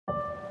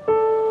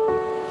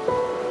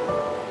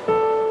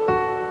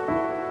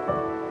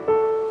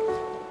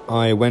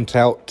I went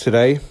out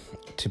today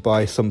to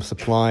buy some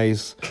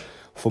supplies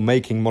for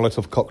making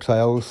Molotov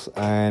cocktails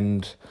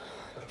and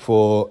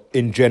for,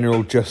 in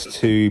general, just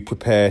to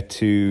prepare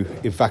to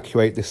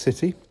evacuate the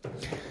city.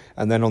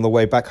 And then on the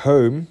way back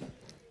home,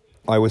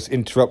 I was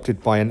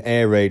interrupted by an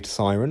air raid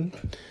siren,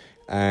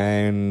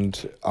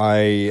 and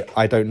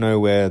I don't know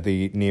where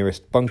the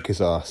nearest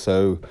bunkers are,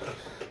 so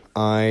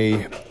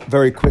I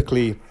very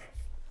quickly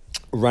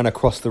ran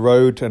across the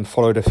road and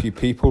followed a few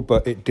people,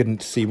 but it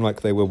didn't seem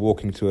like they were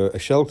walking to a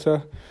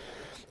shelter,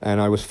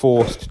 and I was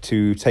forced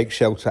to take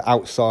shelter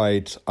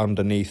outside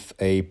underneath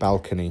a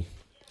balcony.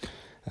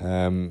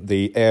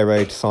 The air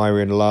raid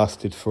siren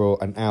lasted for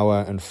an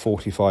hour and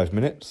 45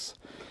 minutes,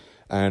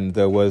 and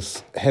there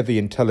was heavy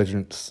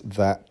intelligence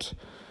that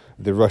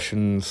the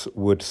Russians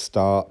would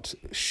start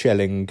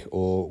shelling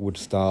or would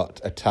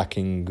start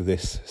attacking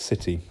this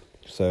city.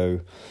 So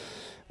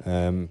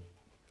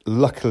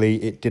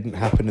luckily it didn't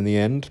happen in the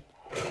end,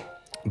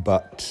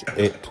 but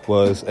it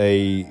was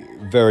a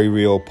very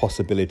real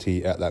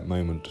possibility at that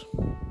moment.